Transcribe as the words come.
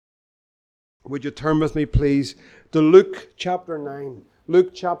Would you turn with me, please, to Luke chapter 9.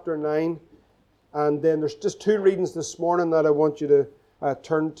 Luke chapter 9. And then there's just two readings this morning that I want you to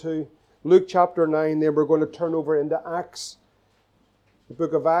turn to. Luke chapter 9, then we're going to turn over into Acts, the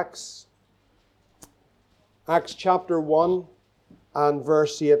book of Acts. Acts chapter 1 and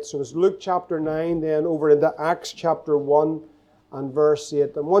verse 8. So it's Luke chapter 9, then over into Acts chapter 1 and verse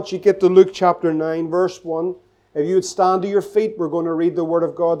 8. And once you get to Luke chapter 9, verse 1, if you would stand to your feet, we're going to read the Word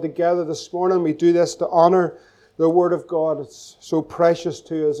of God together this morning. We do this to honor the Word of God. It's so precious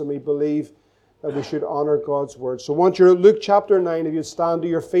to us, and we believe that we should honor God's Word. So once you're at Luke chapter 9, if you stand to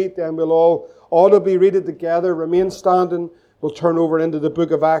your feet, then we'll all audibly read it together. Remain standing. We'll turn over into the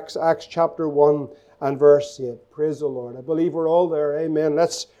book of Acts, Acts chapter 1 and verse 8. Praise the Lord. I believe we're all there. Amen.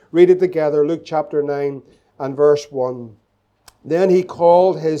 Let's read it together. Luke chapter 9 and verse 1. Then he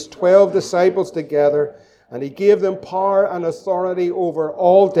called his 12 disciples together, and he gave them power and authority over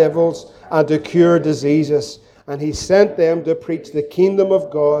all devils and to cure diseases. And he sent them to preach the kingdom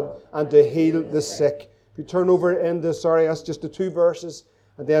of God and to heal the sick. If you turn over into, that's just the two verses.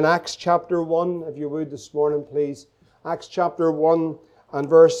 And then Acts chapter 1, if you would this morning, please. Acts chapter 1 and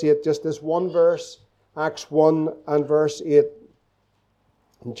verse 8, just this one verse. Acts 1 and verse 8.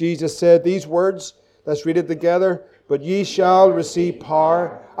 And Jesus said these words, let's read it together. But ye shall receive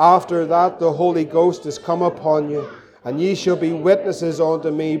power. After that the Holy Ghost is come upon you. And ye shall be witnesses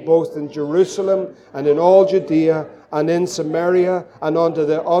unto me both in Jerusalem and in all Judea and in Samaria and unto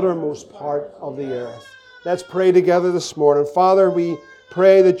the uttermost part of the earth. Let's pray together this morning. Father, we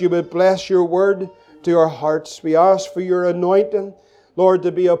pray that you would bless your word to our hearts. We ask for your anointing, Lord,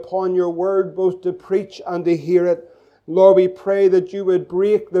 to be upon your word, both to preach and to hear it. Lord, we pray that you would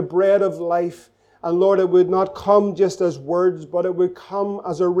break the bread of life. And Lord, it would not come just as words, but it would come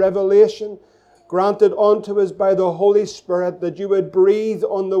as a revelation granted unto us by the Holy Spirit, that you would breathe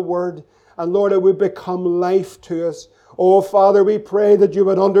on the word. And Lord, it would become life to us. Oh, Father, we pray that you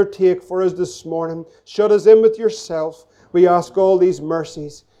would undertake for us this morning. Shut us in with yourself. We ask all these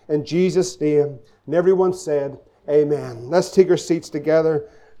mercies in Jesus' name. And everyone said, amen. Let's take our seats together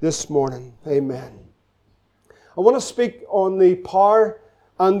this morning. Amen. I want to speak on the power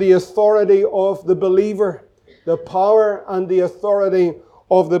and the authority of the believer. The power and the authority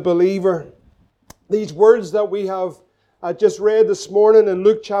of the believer. These words that we have just read this morning in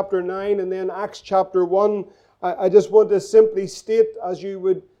Luke chapter 9 and then Acts chapter 1, I just want to simply state, as you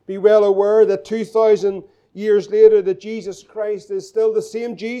would be well aware, that 2,000 years later that Jesus Christ is still the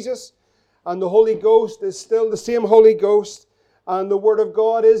same Jesus, and the Holy Ghost is still the same Holy Ghost, and the Word of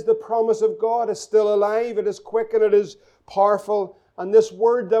God is the promise of God. It's still alive, it is quick, and it is powerful. And this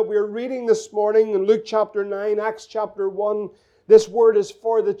word that we're reading this morning in Luke chapter 9, Acts chapter 1, this word is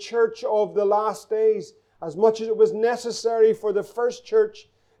for the church of the last days. As much as it was necessary for the first church,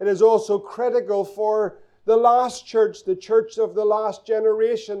 it is also critical for the last church, the church of the last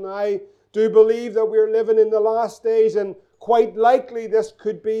generation. I do believe that we're living in the last days, and quite likely this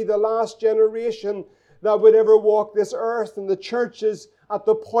could be the last generation that would ever walk this earth, and the church is at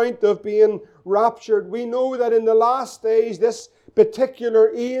the point of being raptured. We know that in the last days, this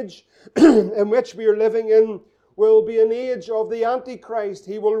particular age in which we are living in will be an age of the Antichrist.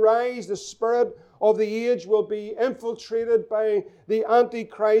 He will rise. The spirit of the age will be infiltrated by the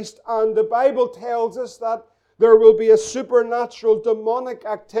Antichrist. And the Bible tells us that there will be a supernatural demonic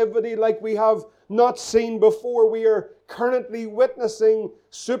activity like we have not seen before. We are currently witnessing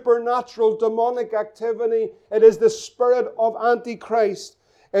supernatural demonic activity. It is the spirit of Antichrist.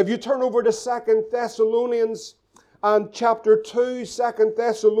 If you turn over to 2 Thessalonians and chapter 2, 2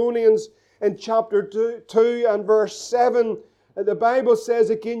 Thessalonians in chapter 2 and verse 7, the Bible says,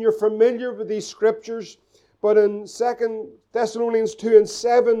 again, you're familiar with these scriptures, but in 2 Thessalonians 2 and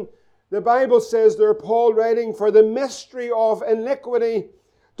 7, the Bible says there, Paul writing, for the mystery of iniquity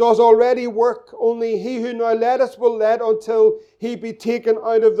does already work, only he who now letteth will let until he be taken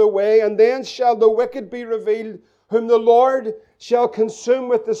out of the way, and then shall the wicked be revealed, whom the Lord shall consume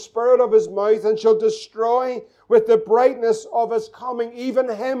with the spirit of his mouth, and shall destroy with the brightness of his coming, even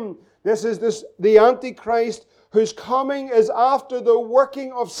him. This is the Antichrist, whose coming is after the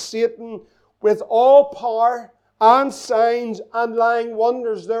working of Satan with all power and signs and lying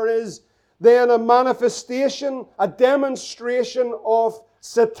wonders. There is then a manifestation, a demonstration of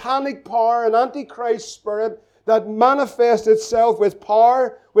satanic power and Antichrist spirit that manifests itself with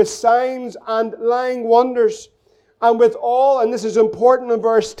power, with signs and lying wonders. And with all, and this is important in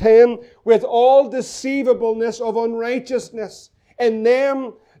verse 10, with all deceivableness of unrighteousness in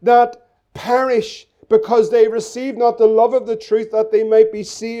them that perish, because they receive not the love of the truth, that they might be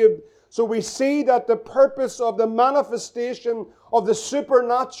saved. So we see that the purpose of the manifestation of the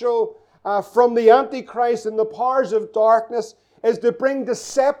supernatural from the Antichrist and the powers of darkness is to bring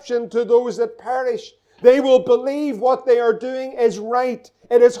deception to those that perish. They will believe what they are doing is right.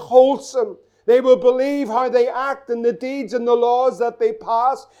 It is wholesome. They will believe how they act and the deeds and the laws that they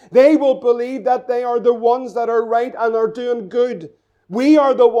pass. They will believe that they are the ones that are right and are doing good. We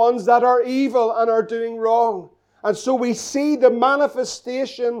are the ones that are evil and are doing wrong. And so we see the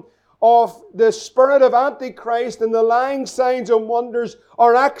manifestation of the spirit of Antichrist, and the lying signs and wonders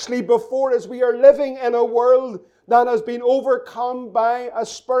are actually before us. We are living in a world that has been overcome by a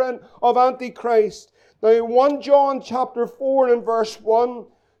spirit of Antichrist. Now in 1 John chapter 4 and verse 1,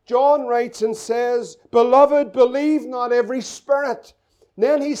 John writes and says, "Beloved, believe not every spirit."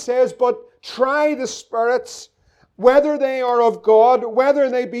 Then he says, "But try the spirits, whether they are of God, whether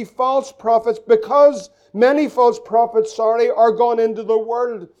they be false prophets, because many false prophets, are gone into the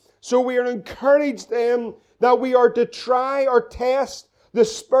world." So we are encouraged then that we are to try or test the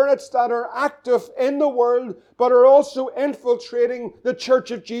spirits that are active in the world, but are also infiltrating the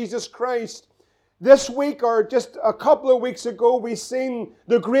Church of Jesus Christ. This week, or just a couple of weeks ago, we seen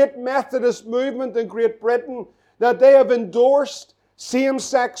the great Methodist movement in Great Britain, that they have endorsed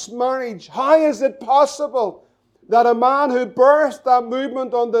same-sex marriage. How is it possible that a man who birthed that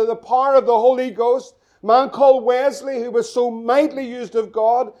movement under the power of the Holy Ghost, a man called Wesley, who was so mightily used of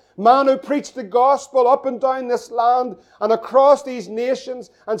God, a man who preached the gospel up and down this land and across these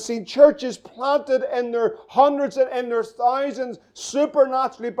nations, and seen churches planted in their hundreds and in their thousands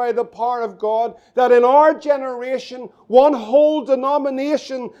supernaturally by the power of God, that in our generation, one whole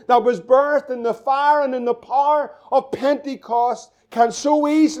denomination that was birthed in the fire and in the power of Pentecost can so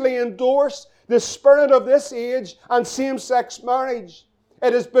easily endorse the spirit of this age and same-sex marriage.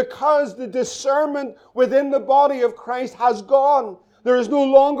 It is because the discernment within the body of Christ has gone. There is no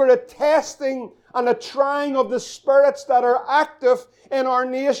longer a testing and a trying of the spirits that are active in our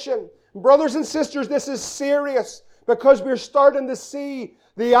nation. Brothers and sisters, this is serious, because we're starting to see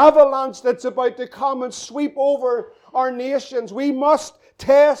the avalanche that's about to come and sweep over our nations. We must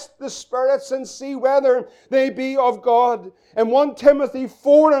test the spirits and see whether they be of God. In 1 Timothy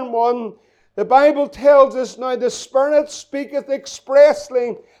 4 and 1, the Bible tells us, "Now the Spirit speaketh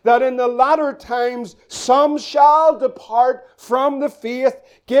expressly that in the latter times some shall depart from the faith,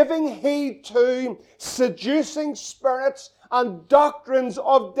 giving heed to seducing spirits and doctrines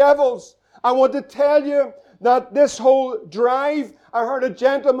of devils." I want to tell you that this whole drive, I heard a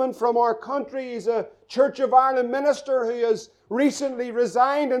gentleman from our country, he's a Church of Ireland minister who has recently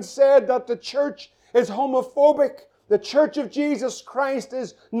resigned, and said that the church is homophobic. The Church of Jesus Christ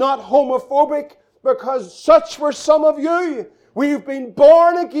is not homophobic, because such were some of you. We've been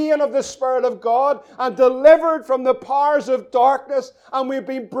born again of the Spirit of God and delivered from the powers of darkness, and we've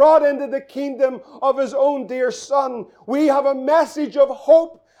been brought into the kingdom of His own dear Son. We have a message of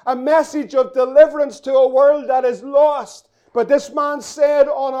hope, a message of deliverance to a world that is lost. But this man said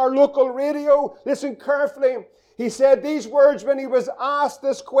on our local radio, listen carefully, he said these words when he was asked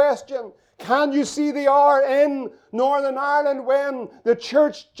this question: "Can you see the hour in Northern Ireland when the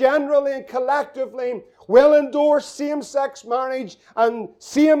church generally and collectively will endorse same-sex marriage and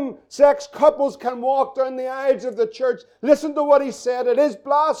same-sex couples can walk down the aisles of the church?" Listen to what he said. It is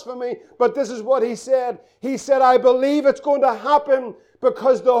blasphemy, but this is what he said. He said, "I believe it's going to happen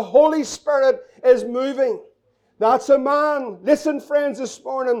because the Holy Spirit is moving." That's a man, listen friends this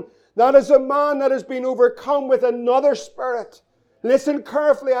morning, that is a man that has been overcome with another spirit. Listen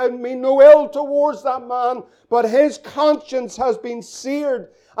carefully, I mean no ill towards that man, but his conscience has been seared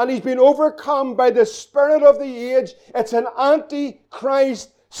and he's been overcome by the spirit of the age. It's an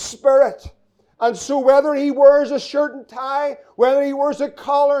anti-Christ spirit. And so whether he wears a shirt and tie, whether he wears a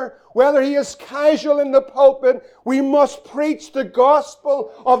collar, whether he is casual in the pulpit, we must preach the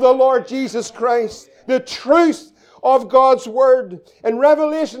gospel of the Lord Jesus Christ, the truth of God's Word. In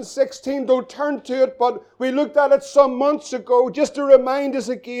Revelation 16, don't turn to it, but we looked at it some months ago, just to remind us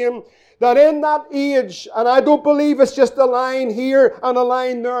again that in that age, and I don't believe it's just a line here and a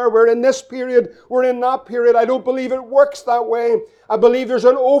line there, we're in this period, we're in that period. I don't believe it works that way. I believe there's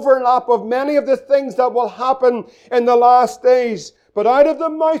an overlap of many of the things that will happen in the last days. But out of the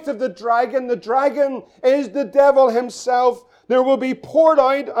mouth of the dragon is the devil himself, there will be poured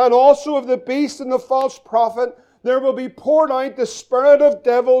out, and also of the beast and the false prophet, there will be poured out the spirit of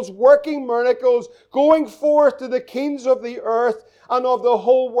devils, working miracles, going forth to the kings of the earth and of the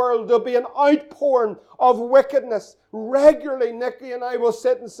whole world. There'll be an outpouring of wickedness. Regularly, Nicky and I will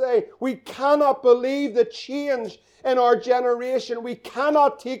sit and say, we cannot believe the change in our generation. We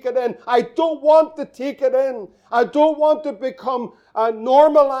cannot take it in. I don't want to take it in. I don't want to become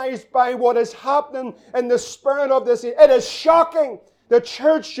normalized by what is happening in the spirit of this. It is shocking The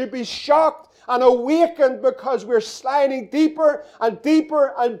church should be shocked and awakened because we're sliding deeper and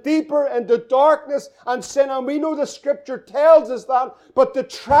deeper and deeper into darkness and sin. And we know the Scripture tells us that. But the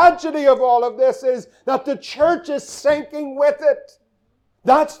tragedy of all of this is that the church is sinking with it.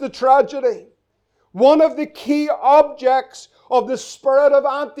 That's the tragedy. One of the key objects of the spirit of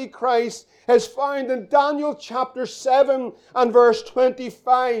Antichrist is found in Daniel chapter 7 and verse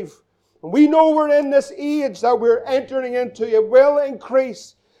 25. We know we're in this age that we're entering into. It will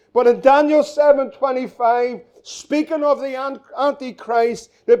increase. But in Daniel 7:25, speaking of the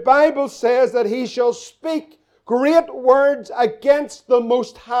Antichrist, the Bible says that he shall speak great words against the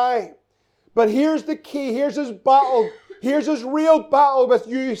Most High. But here's the key. Here's his battle. Here's his real battle with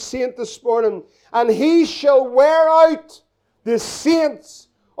you, saint, this morning. And he shall wear out the saints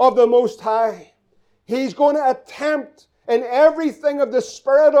of the Most High. He's going to attempt in everything of the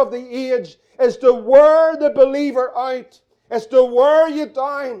spirit of the age is to wear the believer out. It's to wear you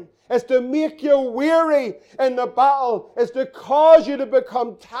down. It's to make you weary in the battle. It's to cause you to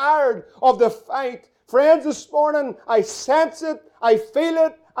become tired of the fight. Friends, this morning, I sense it. I feel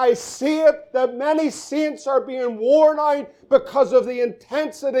it. I see it. That many saints are being worn out because of the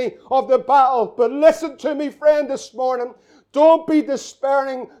intensity of the battle. But listen to me, friend, this morning. Don't be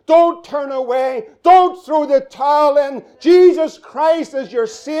despairing. Don't turn away. Don't throw the towel in. Jesus Christ is your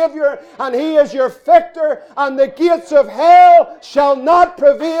Savior and He is your victor, and the gates of hell shall not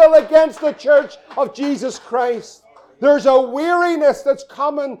prevail against the church of Jesus Christ. There's a weariness that's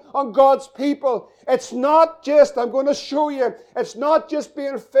coming on God's people. It's not just, I'm going to show you, it's not just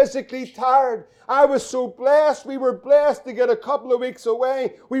being physically tired. I was so blessed. We were blessed to get a couple of weeks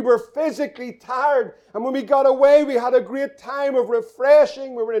away. We were physically tired. And when we got away, we had a great time of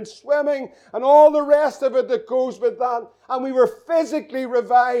refreshing. We were in swimming and all the rest of it that goes with that. And we were physically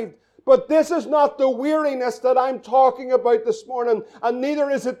revived. But this is not the weariness that I'm talking about this morning. And neither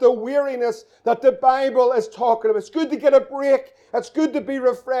is it the weariness that the Bible is talking about. It's good to get a break. It's good to be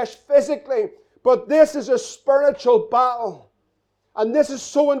refreshed physically. But this is a spiritual battle. And this is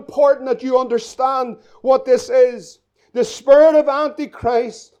so important that you understand what this is. The spirit of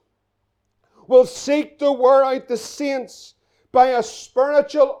Antichrist will seek to wear out the saints by a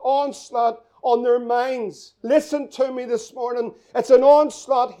spiritual onslaught on their minds. Listen to me this morning. It's an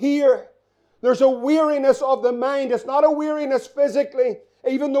onslaught here. There's a weariness of the mind. It's not a weariness physically,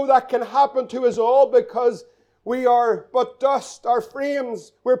 even though that can happen to us all because we are but dust, our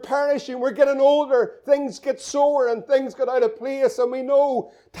frames, we're perishing, we're getting older, things get sore and things get out of place, and we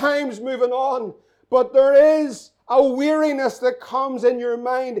know time's moving on. But there is a weariness that comes in your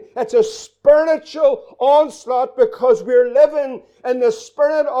mind. It's a spiritual onslaught because we're living in the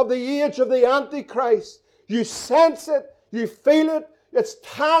spirit of the age of the Antichrist. You sense it, you feel it, it's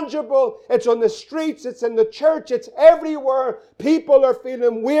tangible, it's on the streets, it's in the church, it's everywhere. People are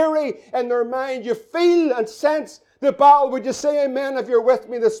feeling weary in their mind. You feel and sense the battle. Would you say amen if you're with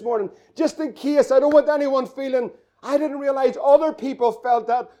me this morning? Just in case, I don't want anyone feeling, I didn't realize other people felt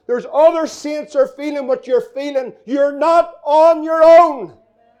that. There's other saints are feeling what you're feeling. You're not on your own.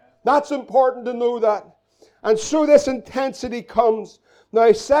 That's important to know that. And so this intensity comes.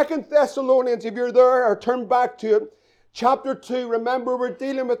 Now, 2 Thessalonians, if you're there, or turn back to it, Chapter 2, remember we're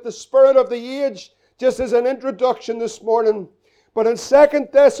dealing with the spirit of the age, just as an introduction this morning. But in 2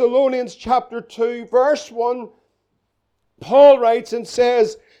 Thessalonians chapter 2, verse 1, Paul writes and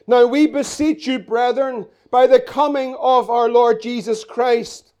says, Now we beseech you, brethren, by the coming of our Lord Jesus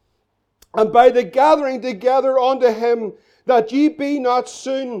Christ, and by the gathering together unto Him, that ye be not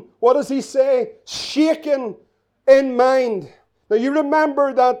soon, what does he say? Shaken in mind. Now you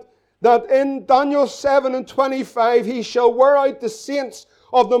remember that in Daniel 7 and 25, He shall wear out the saints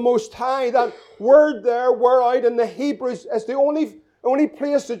of the Most High. That word there, wear out in the Hebrews, is the only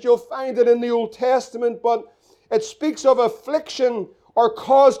place that you'll find it in the Old Testament, but it speaks of affliction or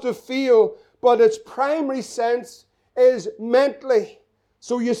cause to feel, but its primary sense is mentally.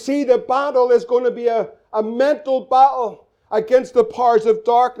 So you see, the battle is going to be a mental battle against the powers of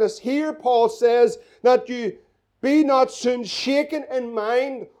darkness. Here Paul says that you be not soon shaken in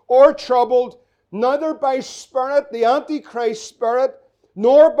mind or troubled, neither by spirit, the Antichrist spirit,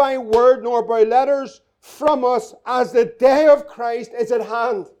 nor by word, nor by letters from us, as the day of Christ is at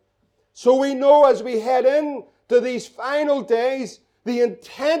hand. So we know as we head into these final days, the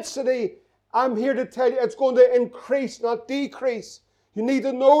intensity, I'm here to tell you, it's going to increase, not decrease. You need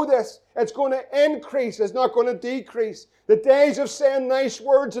to know this. It's going to increase. It's not going to decrease. The days of saying nice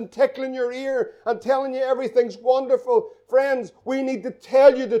words and tickling your ear and telling you everything's wonderful. Friends, we need to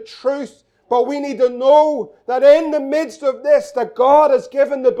tell you the truth. But we need to know that in the midst of this, that God has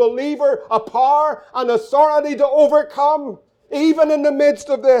given the believer a power and authority to overcome. even in the midst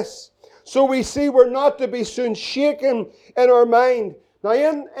of this. So we see we're not to be soon shaken in our mind. Now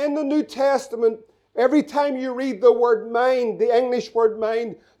in the New Testament, every time you read the word mind, the English word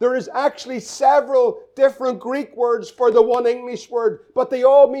mind, there is actually several different Greek words for the one English word, but they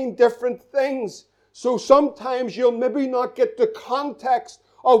all mean different things. So sometimes you'll maybe not get the context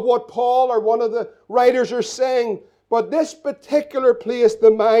of what Paul or one of the writers are saying, but this particular place, the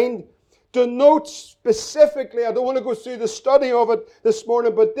mind, denotes specifically, I don't want to go through the study of it this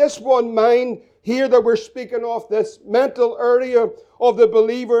morning, but this one mind here that we're speaking of, this mental area of the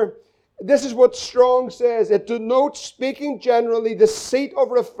believer, this is what Strong says. It denotes, speaking generally, the seat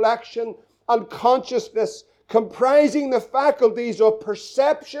of reflection and consciousness, comprising the faculties of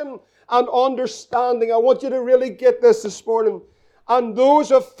perception and understanding. I want you to really get this morning. And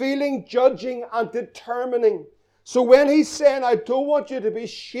those of feeling, judging, and determining. So when he's saying, I don't want you to be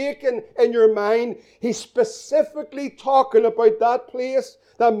shaken in your mind, he's specifically talking about that place,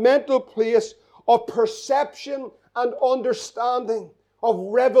 that mental place of perception and understanding, of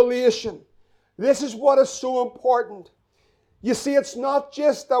revelation. This is what is so important. You see, it's not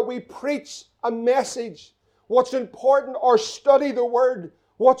just that we preach a message. What's important, or study the Word.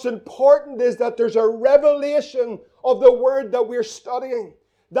 What's important is that there's a revelation of the Word that we're studying.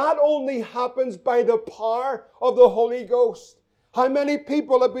 That only happens by the power of the Holy Ghost. How many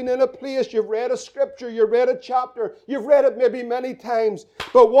people have been in a place, you've read a scripture, you've read a chapter, you've read it maybe many times,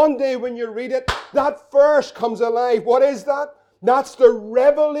 but one day when you read it, that verse comes alive. What is that? That's the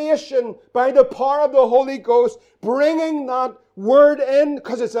revelation by the power of the Holy Ghost, bringing that word in,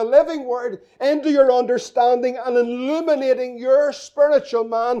 because it's a living word, into your understanding and illuminating your spiritual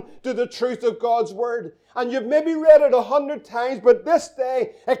man to the truth of God's word. And you've maybe read it 100 times, but this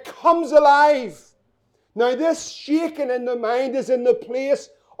day it comes alive. Now this shaking in the mind is in the place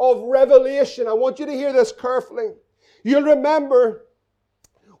of revelation. I want you to hear this carefully. You'll remember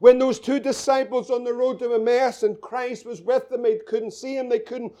when those two disciples on the road to Emmaus and Christ was with them, they couldn't see him, they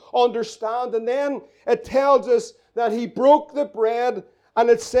couldn't understand. And then it tells us that he broke the bread, and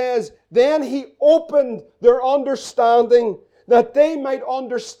it says, then he opened their understanding that they might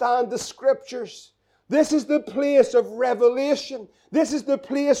understand the scriptures. This is the place of revelation. This is the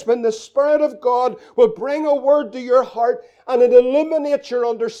place when the Spirit of God will bring a word to your heart and it illuminates your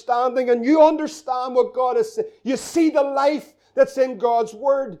understanding and you understand what God is saying. You see the life that's in God's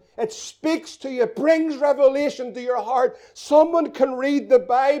Word. It speaks to you, brings revelation to your heart. Someone can read the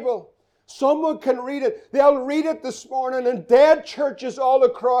Bible. Someone can read it. They'll read it this morning in dead churches all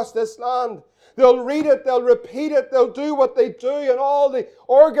across this land. They'll read it, they'll repeat it, they'll do what they do in all the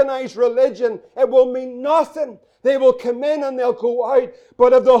organized religion. It will mean nothing. They will come in and they'll go out.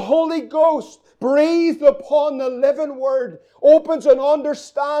 But if the Holy Ghost breathed upon the living Word, opens an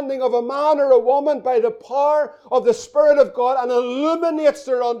understanding of a man or a woman by the power of the Spirit of God and illuminates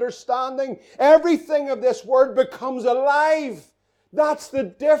their understanding, everything of this Word becomes alive. That's the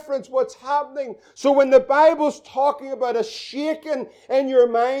difference, what's happening. So when the Bible's talking about a shaking in your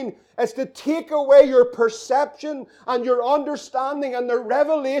mind, it's to take away your perception and your understanding and the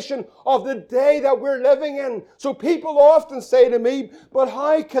revelation of the day that we're living in. So people often say to me, but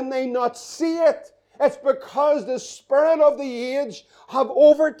how can they not see it? It's because the spirit of the age have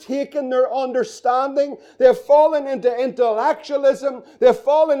overtaken their understanding. They've fallen into intellectualism. They've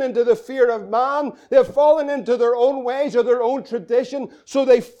fallen into the fear of man. They've fallen into their own ways or their own tradition. So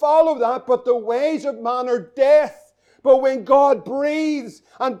they follow that, but the ways of man are death. But when God breathes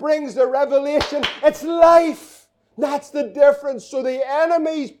and brings the revelation, it's life. That's the difference. So the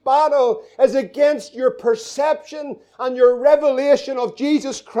enemy's battle is against your perception and your revelation of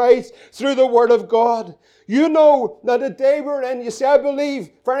Jesus Christ through the Word of God. You know that the day we're in, you see, I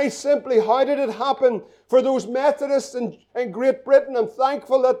believe, very simply, how did it happen for those Methodists in Great Britain? I'm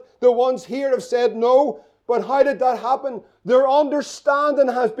thankful that the ones here have said no, but how did that happen? Their understanding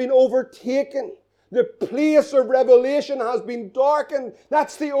has been overtaken. The place of revelation has been darkened.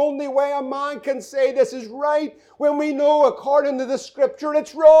 That's the only way a man can say this is right, when we know according to the Scripture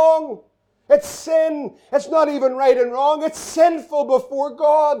it's wrong. It's sin. It's not even right and wrong. It's sinful before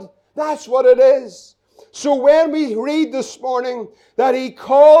God. That's what it is. So when we read this morning that He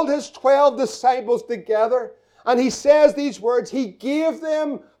called His 12 disciples together and He says these words, He gave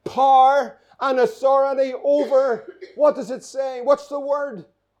them power and authority over, what does it say? What's the word?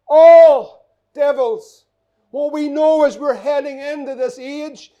 All devils. What we know as we're heading into this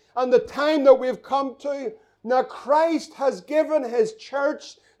age and the time that we've come to, now Christ has given His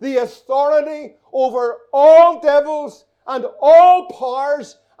church the authority over all devils and all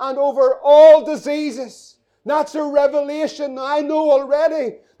powers and over all diseases. That's a revelation. I know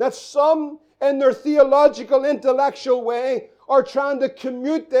already that some in their theological, intellectual way are trying to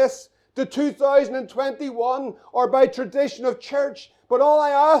commute this to 2021 or by tradition of church. But all I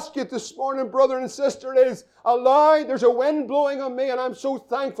ask you this morning, brother and sister, is there's a wind blowing on me and I'm so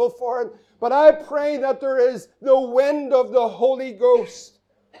thankful for it. But I pray that there is the wind of the Holy Ghost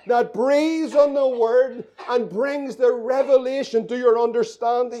that breathes on the Word and brings the revelation to your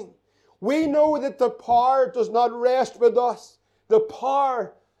understanding. We know that the power does not rest with us. The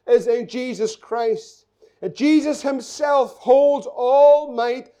power is in Jesus Christ. And Jesus Himself holds all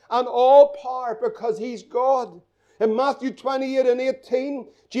might and all power because He's God. In Matthew 28:18,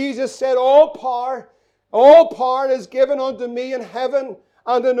 Jesus said, all power is given unto me in heaven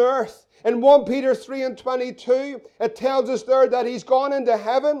and in earth. In 1 Peter 3:22, it tells us there that He's gone into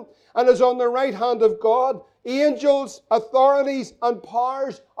heaven and is on the right hand of God. Angels, authorities, and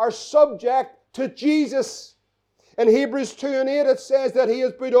powers are subject to Jesus. In Hebrews 2:8, it says that He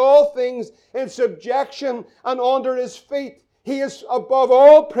has put all things in subjection and under His feet. He is above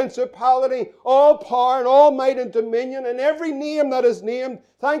all principality, all power, and all might and dominion, and every name that is named.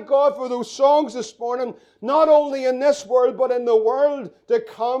 Thank God for those songs this morning, not only in this world, but in the world to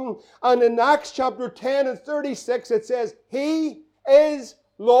come. And in Acts chapter 10 and 36, it says, He is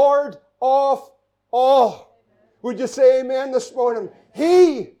Lord of all. Would you say amen this morning?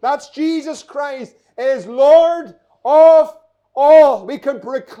 He, that's Jesus Christ, is Lord of all. We can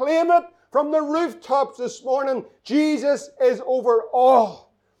proclaim it from the rooftops this morning. Jesus is over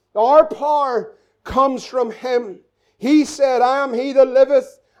all. Our power comes from Him. He said, I am He that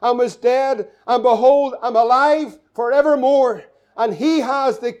liveth and was dead, and behold, I'm alive forevermore. And He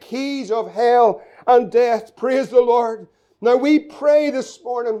has the keys of hell and death. Praise the Lord. Now we pray this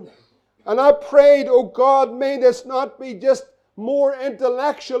morning, and I prayed, oh God, may this not be just more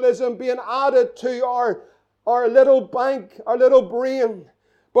intellectualism being added to our little bank, our little brain.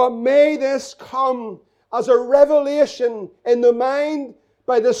 But may this come as a revelation in the mind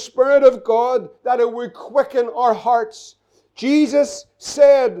by the Spirit of God, that it would quicken our hearts. Jesus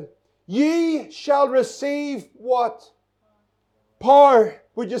said, Ye shall receive what? Power.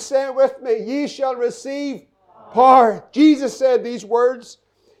 Would you say it with me? Ye shall receive power. Jesus said these words.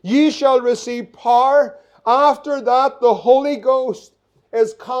 Ye shall receive power. After that, the Holy Ghost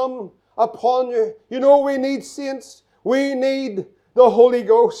is come upon you. You know, we need saints. We need the Holy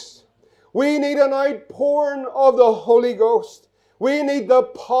Ghost. We need an outpouring of the Holy Ghost. We need the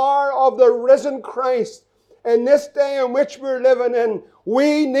power of the risen Christ. In this day in which we're living in,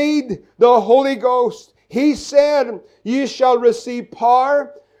 we need the Holy Ghost. He said, Ye shall receive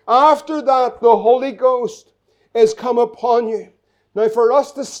power. After that, the Holy Ghost is come upon you. Now, for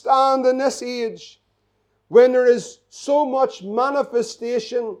us to stand in this age, when there is so much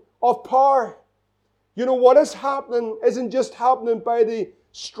manifestation of power, you know, what is happening isn't just happening by the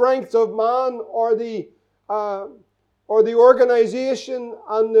strength of man or the organization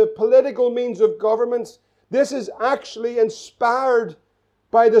and the political means of governments. This is actually inspired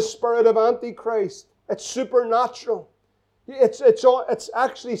by the spirit of Antichrist. It's supernatural. It's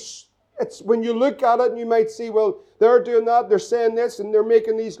when you look at it and you might see, well, they're doing that, they're saying this, and they're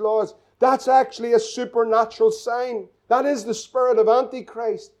making these laws. That's actually a supernatural sign. That is the spirit of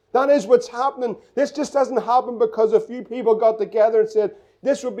Antichrist. That is what's happening. This just doesn't happen because a few people got together and said,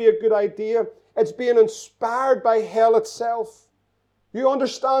 this would be a good idea. It's being inspired by hell itself. You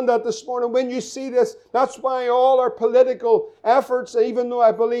understand that this morning? When you see this, that's why all our political efforts, even though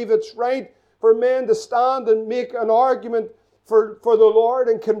I believe it's right for men to stand and make an argument for the Lord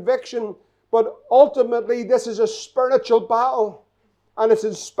and conviction, but ultimately this is a spiritual battle and it's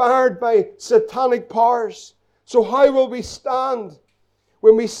inspired by satanic powers. So how will we stand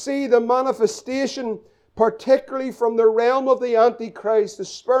when we see the manifestation, particularly from the realm of the Antichrist, the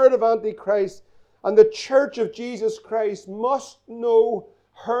spirit of Antichrist, and the church of Jesus Christ must know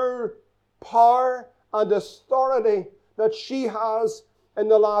her power and authority that she has in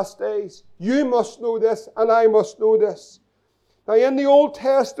the last days. You must know this, and I must know this. Now, in the Old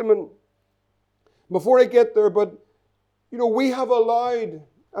Testament, before I get there, but, you know, we have allowed, and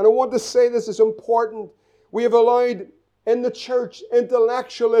I want to say this is important, we have allowed in the church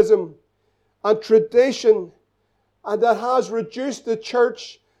intellectualism and tradition, and that has reduced the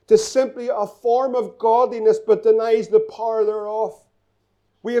church to simply a form of godliness but denies the power thereof.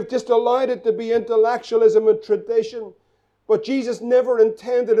 We have just allowed it to be intellectualism and tradition, but Jesus never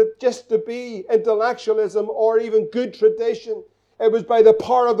intended it just to be intellectualism or even good tradition. It was by the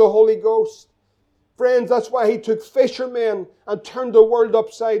power of the Holy Ghost. Friends, that's why He took fishermen and turned the world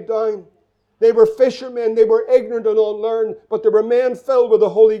upside down. They were fishermen, they were ignorant and unlearned, but they were men filled with the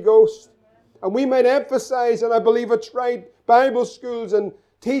Holy Ghost. And we might emphasize, and I believe it's right, Bible schools and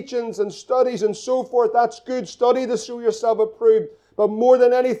teachings and studies and so forth. That's good. Study to show yourself approved. But more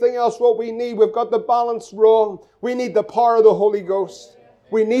than anything else, what we need, we've got the balance wrong. We need the power of the Holy Ghost.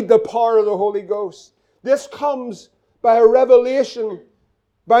 We need the power of the Holy Ghost. This comes by a revelation,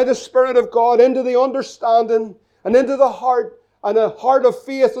 by the Spirit of God, into the understanding and into the heart, and a heart of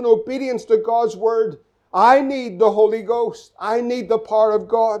faith and obedience to God's Word. I need the Holy Ghost. I need the power of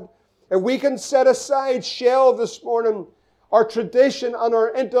God. If we can set aside, shelve this morning, our tradition and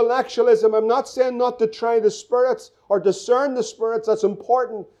our intellectualism. I'm not saying not to try the spirits or discern the spirits. That's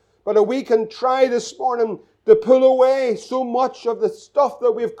important. But if we can try this morning to pull away so much of the stuff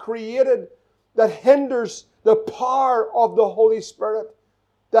that we've created that hinders the power of the Holy Spirit,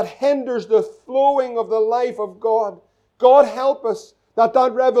 that hinders the flowing of the life of God. God help us that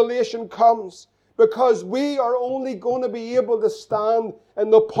revelation comes, because we are only going to be able to stand in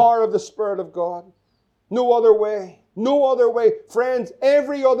the power of the Spirit of God. No other way. No other way. Friends,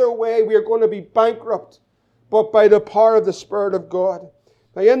 every other way we are going to be bankrupt, but by the power of the Spirit of God.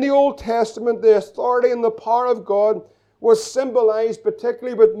 Now, in the Old Testament, the authority and the power of God was symbolized,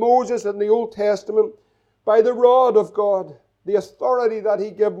 particularly with Moses in the Old Testament, by the rod of God, the authority that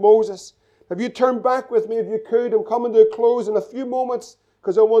He gave Moses. If you turn back with me, if you could, I'm coming to a close in a few moments,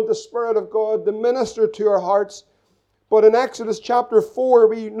 because I want the Spirit of God to minister to our hearts. But in Exodus chapter 4,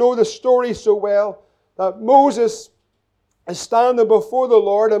 we know the story so well, that Moses is standing before the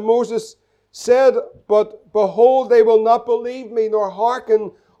Lord, and Moses said, "But behold, they will not believe me, nor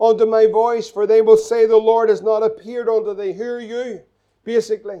hearken unto my voice, for they will say, the Lord has not appeared unto thee." Who are you?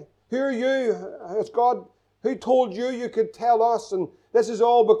 Basically, who are you? It's God. Who told you you could tell us? And this is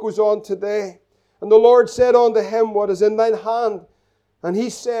all that goes on today. And the Lord said unto him, "What is in thine hand?" And he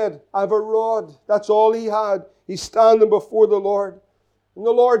said, "I have a rod." That's all he had. He's standing before the Lord. And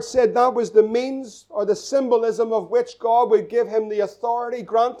the Lord said that was the means or the symbolism of which God would give him the authority,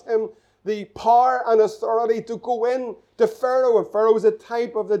 grant him the power and authority to go in to Pharaoh. And Pharaoh was a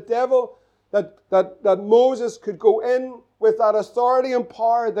type of the devil, that Moses could go in with that authority and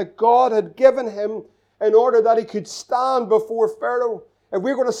power that God had given him in order that he could stand before Pharaoh. If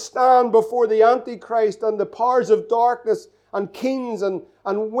we're going to stand before the Antichrist and the powers of darkness and kings and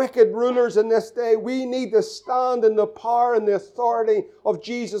wicked rulers in this day, we need to stand in the power and the authority of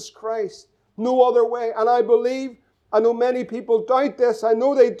Jesus Christ. No other way. And I believe, I know many people doubt this. I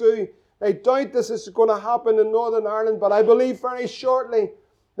know they do. They doubt this is going to happen in Northern Ireland. But I believe very shortly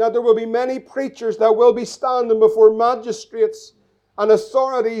that there will be many preachers that will be standing before magistrates and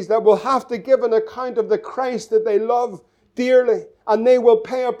authorities that will have to give an account of the Christ that they love dearly. And they will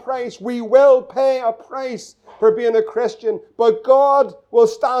pay a price. We will pay a price for being a Christian. But God will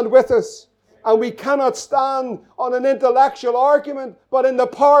stand with us. And we cannot stand on an intellectual argument, but in the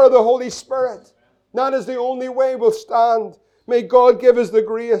power of the Holy Spirit. That is the only way we'll stand. May God give us the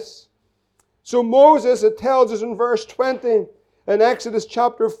grace. So Moses, it tells us in verse 20, in Exodus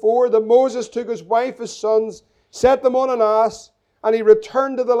chapter 4, that Moses took his wife, his sons, set them on an ass, and he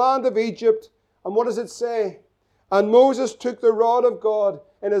returned to the land of Egypt. And what does it say? And Moses took the rod of God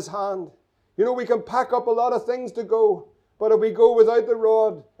in his hand. You know, we can pack up a lot of things to go, but if we go without the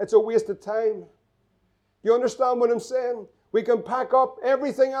rod, it's a waste of time. You understand what I'm saying? We can pack up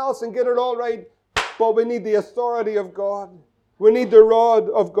everything else and get it all right, but we need the authority of God. We need the rod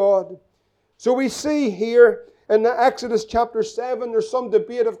of God. So we see here in Exodus chapter 7, there's some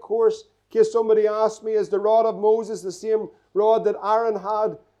debate, of course, in case somebody asks me, is the rod of Moses the same rod that Aaron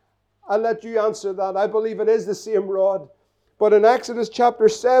had? I'll let you answer that. I believe it is the same rod. But in Exodus chapter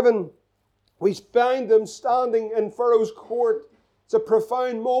 7, we find them standing in Pharaoh's court. It's a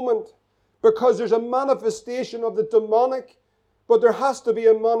profound moment because there's a manifestation of the demonic, but there has to be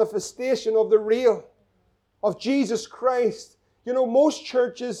a manifestation of the real, of Jesus Christ. You know, most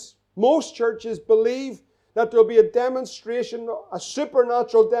churches believe that there'll be a demonstration, a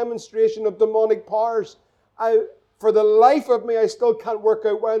supernatural demonstration of demonic powers. For the life of me, I still can't work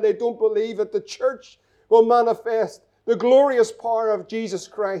out why they don't believe that the church will manifest the glorious power of Jesus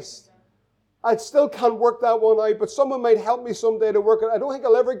Christ. I still can't work that one out, but someone might help me someday to work it. I don't think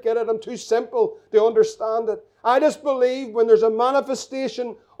I'll ever get it. I'm too simple to understand it. I just believe when there's a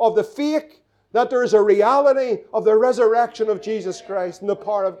manifestation of the fake, that there is a reality of the resurrection of Jesus Christ and the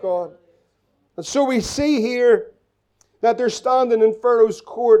power of God. And so we see here that they're standing in Pharaoh's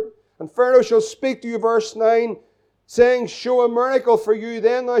court. And Pharaoh shall speak to you, verse 9, saying, "Show a miracle for you.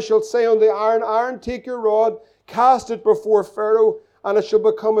 Then I shall say unto Aaron, Aaron, take your rod, cast it before Pharaoh, and it shall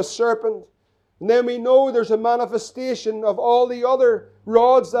become a serpent." And then we know there's a manifestation of all the other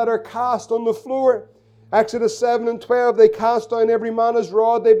rods that are cast on the floor. Exodus 7 and 12, they cast down every man his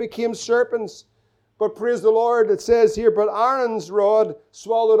rod, they became serpents. But praise the Lord, it says here, but Aaron's rod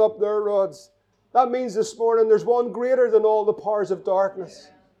swallowed up their rods. That means this morning there's one greater than all the powers of darkness.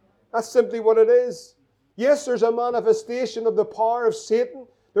 That's simply what it is. Yes, there's a manifestation of the power of Satan.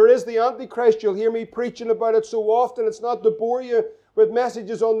 There is the Antichrist. You'll hear me preaching about it so often. It's not to bore you with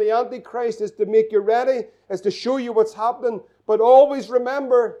messages on the Antichrist. It's to make you ready. It's to show you what's happening. But always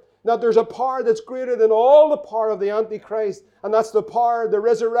remember that there's a power that's greater than all the power of the Antichrist. And that's the power, the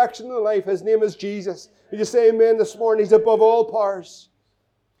resurrection of life. His name is Jesus. Will you say amen this morning? He's above all powers.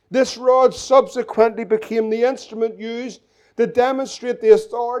 This rod subsequently became the instrument used to demonstrate the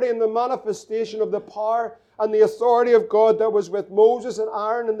authority and the manifestation of the power and the authority of God that was with Moses and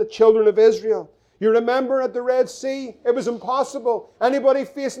Aaron and the children of Israel. You remember at the Red Sea, it was impossible. Anybody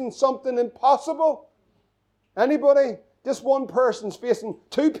facing something impossible? Anybody? Just one person's facing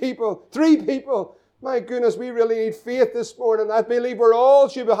 2 people, 3 people. My goodness, we really need faith this morning. I believe we're all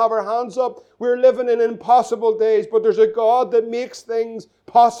should have our hands up. We're living in impossible days, but there's a God that makes things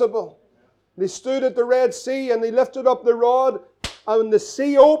possible. They stood at the Red Sea and they lifted up the rod and the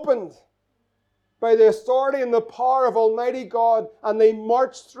sea opened by the authority and the power of Almighty God, and they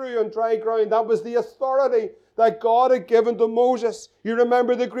marched through on dry ground. That was the authority that God had given to Moses. You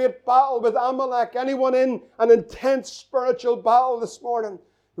remember the great battle with Amalek. Anyone in an intense spiritual battle this morning?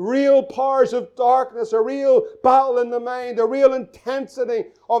 Real powers of darkness, a real battle in the mind, a real intensity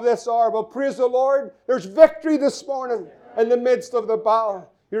of this hour. But praise the Lord, there's victory this morning in the midst of the battle.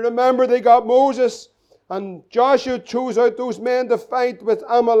 You remember they got Moses, and Joshua chose out those men to fight with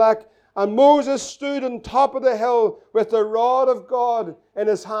Amalek. And Moses stood on top of the hill with the rod of God in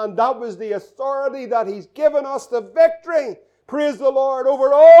his hand. That was the authority that He's given us, the victory. Praise the Lord,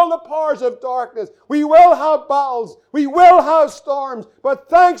 over all the powers of darkness. We will have battles. We will have storms. But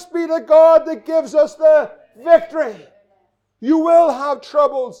thanks be to God that gives us the victory. You will have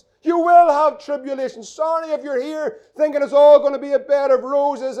troubles. You will have tribulations. Sorry if you're here thinking it's all going to be a bed of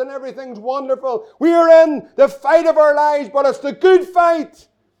roses and everything's wonderful. We are in the fight of our lives, but it's the good fight.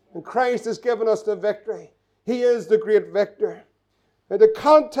 And Christ has given us the victory. He is the great victor. Now, the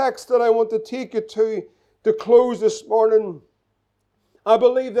context that I want to take you to close this morning, I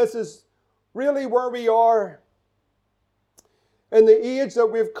believe this is really where we are in the age that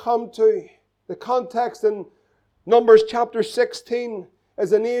we've come to. The context in Numbers chapter 16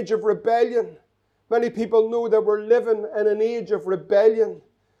 is an age of rebellion. Many people know that we're living in an age of rebellion.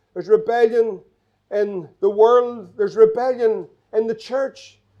 There's rebellion in the world. There's rebellion in the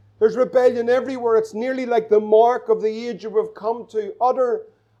church. There's rebellion everywhere. It's nearly like the mark of the age that we've come to. Utter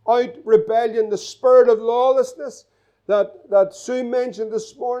out rebellion, the spirit of lawlessness that Sue mentioned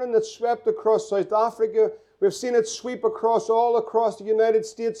this morning that swept across South Africa. We've seen it sweep all across the United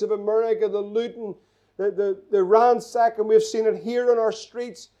States of America, the looting, the ransacking. We've seen it here on our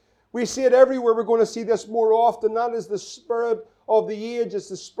streets. We see it everywhere. We're going to see this more often. That is the spirit of the age. It's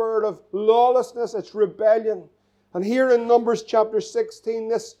the spirit of lawlessness. It's rebellion. And here in Numbers chapter 16,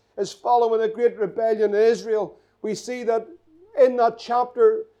 this is following a great rebellion in Israel. We see that in that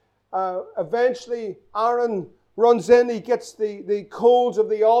chapter, eventually Aaron runs in. He gets the coals of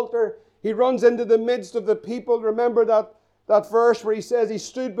the altar. He runs into the midst of the people. Remember that verse where he says he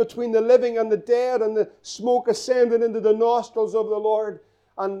stood between the living and the dead, and the smoke ascended into the nostrils of the Lord.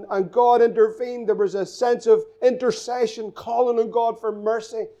 And God intervened. There was a sense of intercession, calling on God for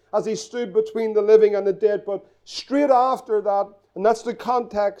mercy as he stood between the living and the dead. But straight after that, and that's the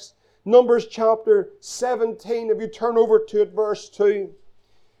context, Numbers chapter 17, if you turn over to it, verse 2.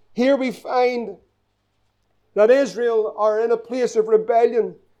 Here we find that Israel are in a place of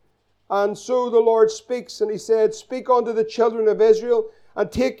rebellion. And so the Lord speaks, and He said, "Speak unto the children of Israel, and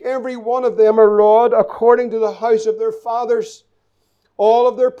take every one of them a rod according to the house of their fathers. All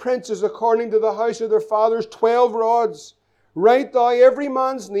of their princes according to the house of their fathers, 12 rods. Write thou every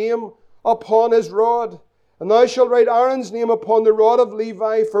man's name upon his rod. And thou shalt write Aaron's name upon the rod of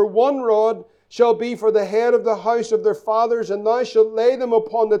Levi, for 1 rod shall be for the head of the house of their fathers, and thou shalt lay them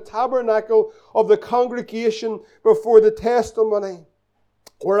upon the tabernacle of the congregation before the testimony,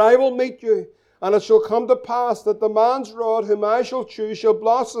 where I will meet you. And it shall come to pass that the man's rod whom I shall choose shall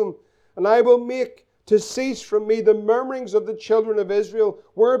blossom, and I will make to cease from me the murmurings of the children of Israel,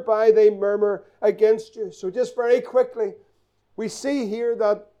 whereby they murmur against you." So just very quickly, we see here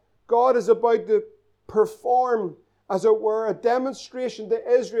that God is about to perform, as it were, a demonstration to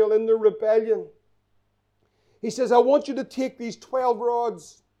Israel in their rebellion. He says, "I want you to take these 12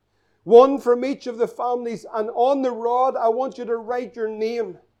 rods, 1 from each of the families, and on the rod I want you to write your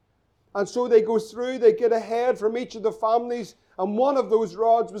name." And so they go through, they get a head from each of the families, and one of those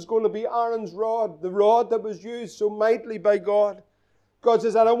rods was going to be Aaron's rod, the rod that was used so mightily by God. God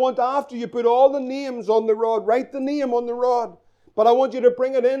says that I want after you put all the names on the rod, write the name on the rod. But I want you to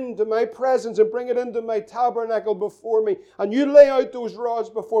bring it into my presence and bring it into my tabernacle before me. And you lay out those rods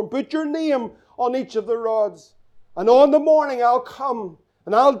before me. Put your name on each of the rods. And on the morning I'll come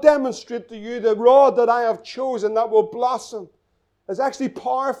and I'll demonstrate to you the rod that I have chosen that will blossom. It's actually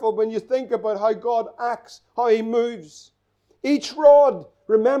powerful when you think about how God acts, how He moves. Each rod,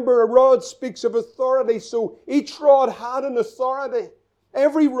 remember, a rod speaks of authority. So each rod had an authority.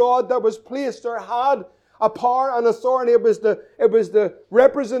 Every rod that was placed there had a power and authority. It was the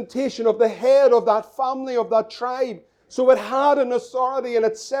representation of the head of that family, of that tribe. So it had an authority in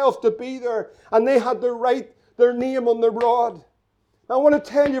itself to be there. And they had to write their name on the rod. I want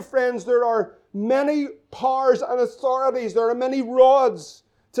to tell you, friends, there are many powers and authorities. There are many rods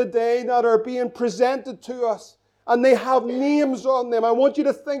today that are being presented to us. And they have names on them. I want you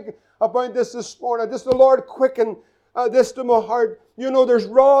to think about this morning. Just the Lord quicken this to my heart. You know, there's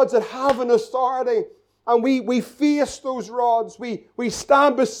rods that have an authority. And we face those rods. We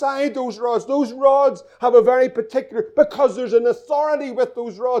stand beside those rods. Those rods have a very particular, because there's an authority with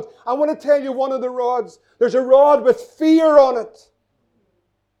those rods. I want to tell you one of the rods. There's a rod with fear on it.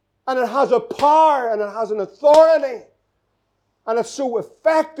 And it has a power and it has an authority. And it's so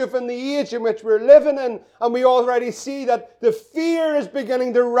effective in the age in which we're living in. And we already see that the fear is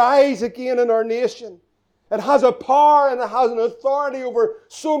beginning to rise again in our nation. It has a power and it has an authority over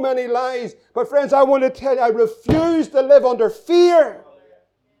so many lives. But friends, I want to tell you, I refuse to live under fear.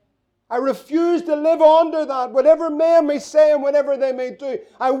 I refuse to live under that. Whatever men may say and whatever they may do,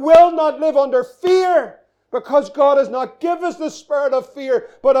 I will not live under fear. Because God has not given us the spirit of fear,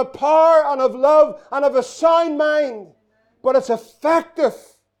 but of power and of love and of a sound mind. But it's effective.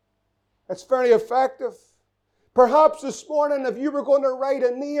 It's very effective. Perhaps this morning, if you were going to write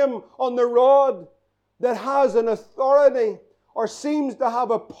a name on the rod that has an authority or seems to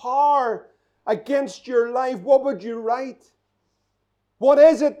have a power against your life, what would you write? What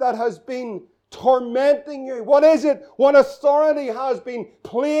is it that has been tormenting you? What is it? What authority has been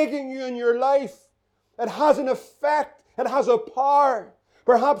plaguing you in your life? It has an effect. It has a power.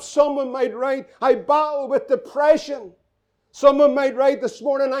 Perhaps someone might write, I battle with depression. Someone might write this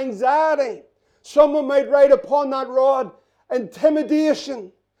morning, anxiety. Someone might write upon that rod,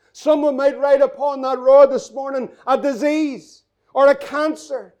 intimidation. Someone might write upon that rod this morning, a disease or a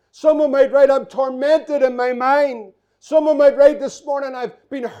cancer. Someone might write, I'm tormented in my mind. Someone might write this morning, I've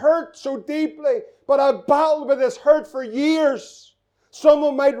been hurt so deeply, but I've battled with this hurt for years.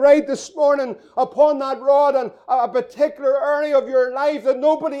 Someone might write this morning upon that rod and a particular area of your life that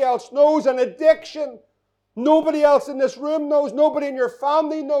nobody else knows, an addiction. Nobody else in this room knows. Nobody in your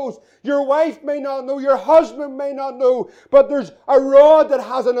family knows. Your wife may not know. Your husband may not know. But there's a rod that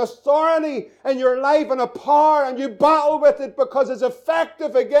has an authority in your life and a power, and you battle with it because it's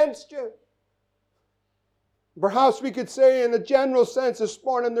effective against you. Perhaps we could say in a general sense this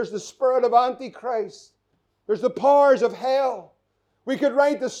morning, there's the spirit of Antichrist. There's the powers of hell. We could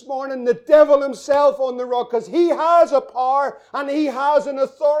write this morning the devil himself on the rock, because he has a power and he has an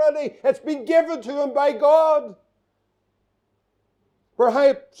authority. It's been given to him by God.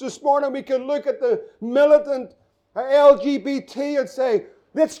 Perhaps this morning we could look at the militant LGBT and say,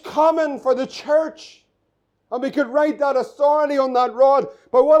 it's coming for the church. And we could write that authority on that rod.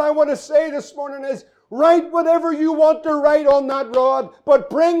 But what I want to say this morning is, write whatever you want to write on that rod,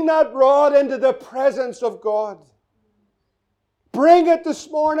 but bring that rod into the presence of God. Bring it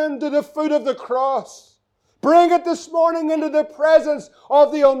this morning to the foot of the cross. Bring it this morning into the presence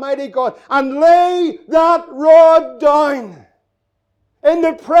of the Almighty God. And lay that rod down in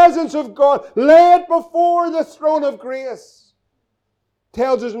the presence of God. Lay it before the throne of grace.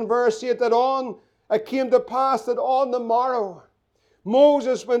 Tells us in verse 8 that it came to pass that on the morrow,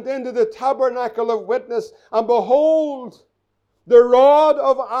 Moses went into the tabernacle of witness, and behold, the rod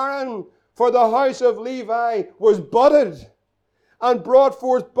of Aaron for the house of Levi was budded, and brought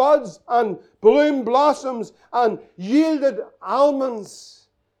forth buds and bloom blossoms and yielded almonds.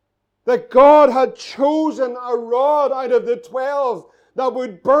 That God had chosen a rod out of the 12 that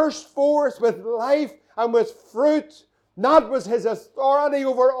would burst forth with life and with fruit. That was his authority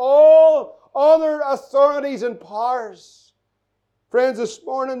over all other authorities and powers. Friends, this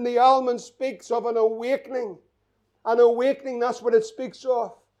morning the almond speaks of an awakening. An awakening, that's what it speaks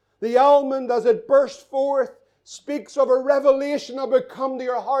of. The almond, as it bursts forth, speaks of a revelation that would come to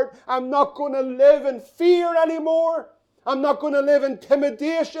your heart. I'm not going to live in fear anymore. I'm not going to live in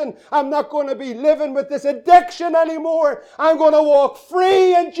intimidation. I'm not going to be living with this addiction anymore. I'm going to walk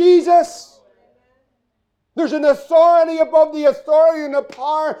free in Jesus. There's an authority above the authority and the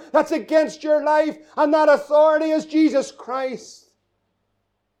power that's against your life, and that authority is Jesus Christ.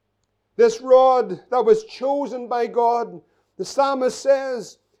 This rod that was chosen by God. The psalmist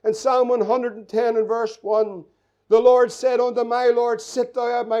says in Psalm 110 and verse 1, the Lord said unto my Lord, sit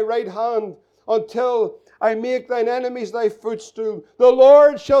thou at my right hand until I make thine enemies thy footstool. The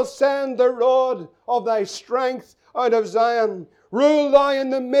Lord shall send the rod of thy strength out of Zion. Rule thou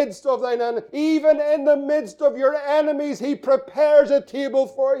in the midst of thine enemies. Even in the midst of your enemies, He prepares a table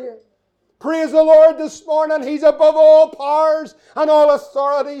for you. Praise the Lord this morning. He's above all powers and all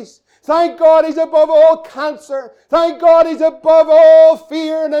authorities. Thank God He's above all cancer. Thank God He's above all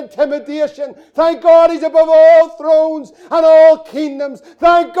fear and intimidation. Thank God He's above all thrones and all kingdoms.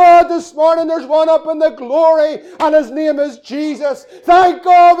 Thank God this morning there's one up in the glory and His name is Jesus. Thank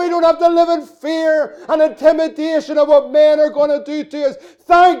God we don't have to live in fear and intimidation of what men are going to do to us.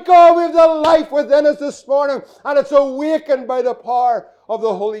 Thank God we have the life within us this morning and it's awakened by the power of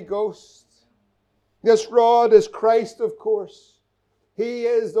the Holy Ghost. This rod is Christ, of course. He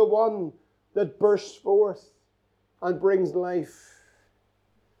is the one that bursts forth and brings life.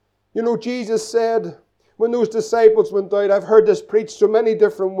 You know, Jesus said, when those disciples went out, I've heard this preached so many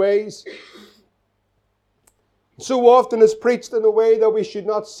different ways. So often it's preached in a way that we should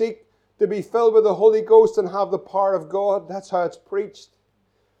not seek to be filled with the Holy Ghost and have the power of God. That's how it's preached.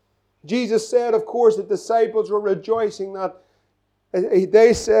 Jesus said, of course, the disciples were rejoicing that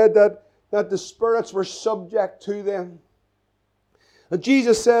they said that the spirits were subject to them. And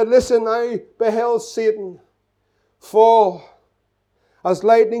Jesus said, listen, I beheld Satan fall as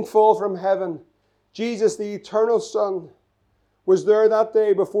lightning fall from heaven. Jesus, the eternal Son, was there that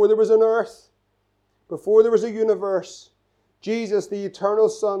day before there was an earth, before there was a universe. Jesus, the eternal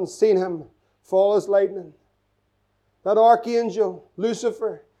Son, seen Him fall as lightning. That archangel,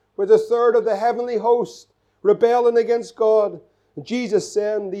 Lucifer, with a third of the heavenly host, rebelling against God. And Jesus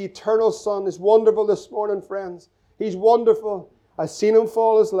saying, the eternal Son is wonderful this morning, friends. He's wonderful. I've seen Him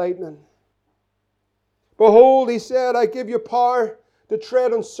fall as lightning. Behold, He said, I give you power to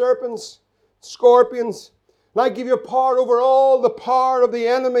tread on serpents, scorpions, and I give you power over all the power of the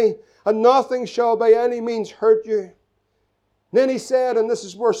enemy, and nothing shall by any means hurt you. And then He said, and this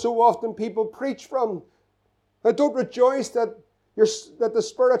is where so often people preach from, now don't rejoice that the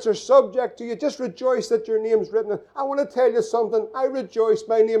spirits are subject to you. Just rejoice that your name's written. I want to tell you something. I rejoice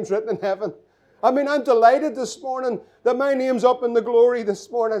my name's written in heaven. I mean, I'm delighted this morning that my name's up in the glory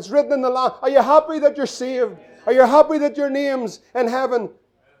this morning. It's written in the Lamb. Are you happy that you're saved? Are you happy that your name's in heaven?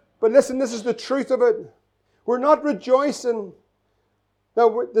 But listen, this is the truth of it. We're not rejoicing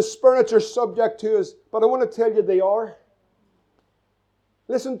that the spirits are subject to us, but I want to tell you they are.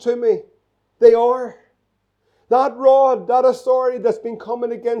 Listen to me. They are. That rod, that authority that's been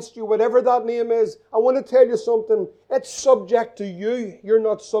coming against you, whatever that name is, I want to tell you something. It's subject to you. You're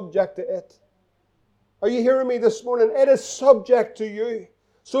not subject to it. Are you hearing me this morning? It is subject to you.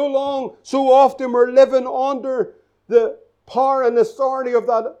 So often we're living under the power and authority of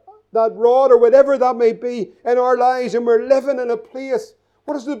that rod or whatever that may be in our lives, and we're living in a place.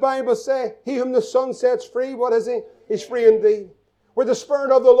 What does the Bible say? He whom the Son sets free, what is he? He's free indeed. Where the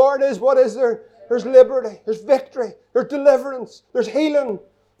Spirit of the Lord is, what is there? There's liberty, there's victory, there's deliverance, there's healing.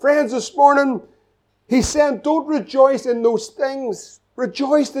 Friends, this morning, He's saying, don't rejoice in those things.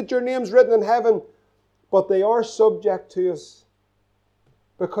 Rejoice that your name's written in heaven. But they are subject to us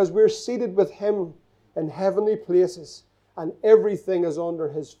because we're seated with Him in heavenly places and everything is under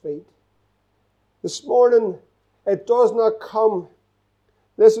His feet. This morning, it does not come.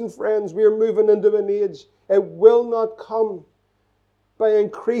 Listen, friends, we are moving into an age. It will not come by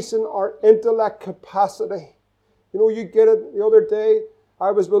increasing our intellect capacity. You know, you get it. The other day,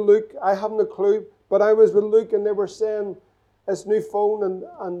 I was with Luke. I haven't a clue, but I was with Luke and they were saying this new phone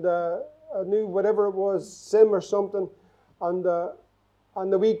and a new whatever it was, SIM or something, and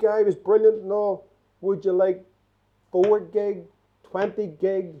the wee guy was brilliant and all. Would you like 4 gig, 20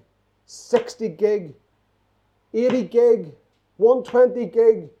 gig, 60 gig, 80 gig, 120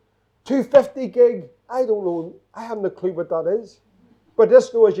 gig, 250 gig? I don't know. I haven't a clue what that is. But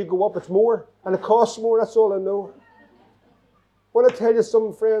just know as you go up, it's more, and it costs more. That's all I know. I want to tell you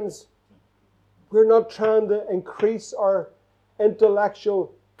something, friends. We're not trying to increase our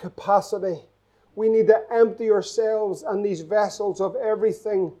intellectual capacity. We need to empty ourselves and these vessels of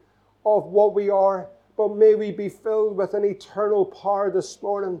everything of what we are. But may we be filled with an eternal power this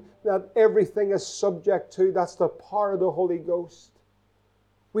morning that everything is subject to. That's the power of the Holy Ghost.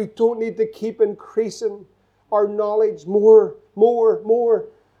 We don't need to keep increasing our knowledge more.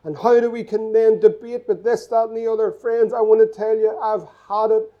 And how do we can then debate with this, that, and the other? Friends, I want to tell you, I've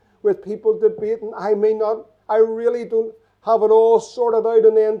had it with people debating. I really don't have it all sorted out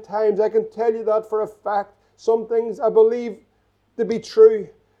in the end times. I can tell you that for a fact. Some things I believe to be true.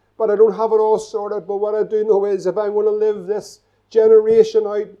 but I don't have it all sorted. But what I do know is if I'm going to live this generation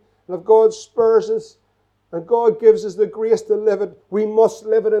out, and if God spurs us, and God gives us the grace to live it, we must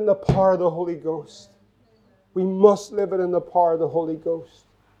live it in the power of the Holy Ghost. We must live it in the power of the Holy Ghost.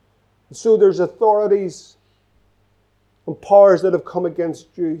 And so there's authorities and powers that have come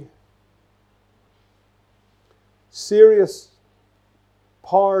against you. Serious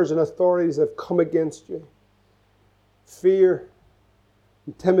powers and authorities have come against you. Fear,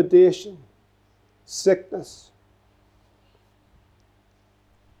 intimidation, sickness.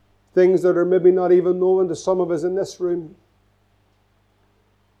 Things that are maybe not even known to some of us in this room.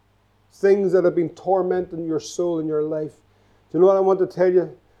 Things that have been tormenting your soul and your life. Do you know what I want to tell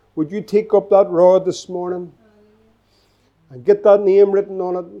you? Would you take up that rod this morning and get that name written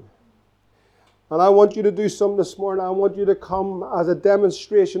on it? And I want you to do something this morning. I want you to come as a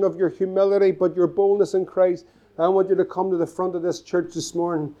demonstration of your humility, but your boldness in Christ. I want you to come to the front of this church this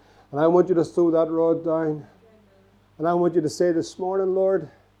morning, and I want you to throw that rod down. And I want you to say this morning, Lord,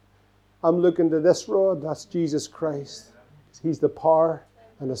 I'm looking to this rod. That's Jesus Christ. He's the power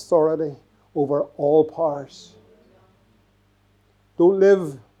and authority over all powers. Don't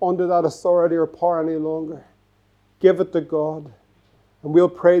live under that authority or power any longer. Give it to God. And we'll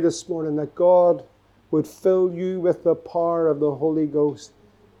pray this morning that God would fill you with the power of the Holy Ghost.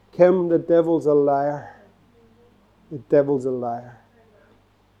 Kim, the devil's a liar. The devil's a liar.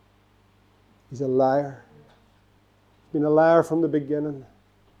 He's a liar. He's been a liar from the beginning.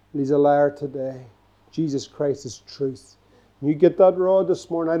 And he's a liar today. Jesus Christ is truth. And you get that rod this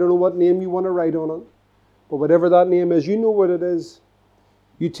morning. I don't know what name you want to write on it. But whatever that name is, you know what it is.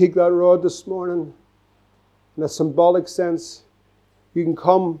 You take that rod this morning. In a symbolic sense, you can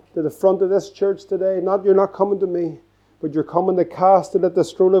come to the front of this church today. You're not coming to me, but you're coming to cast it at the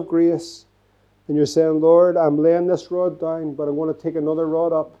throne of grace. And you're saying, Lord, I'm laying this rod down, but I want to take another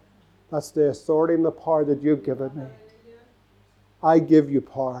rod up. That's the authority and the power that you've given me. I give you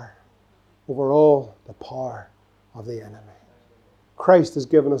power over all the power of the enemy. Christ has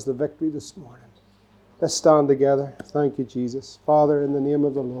given us the victory this morning. Let's stand together. Thank you, Jesus. Father, in the name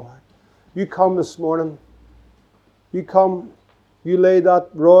of the Lord, you come this morning. You come, you lay that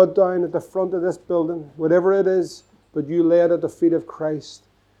rod down at the front of this building, whatever it is, but you lay it at the feet of Christ.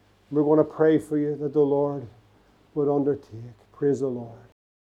 We're going to pray for you that the Lord would undertake. Praise the Lord.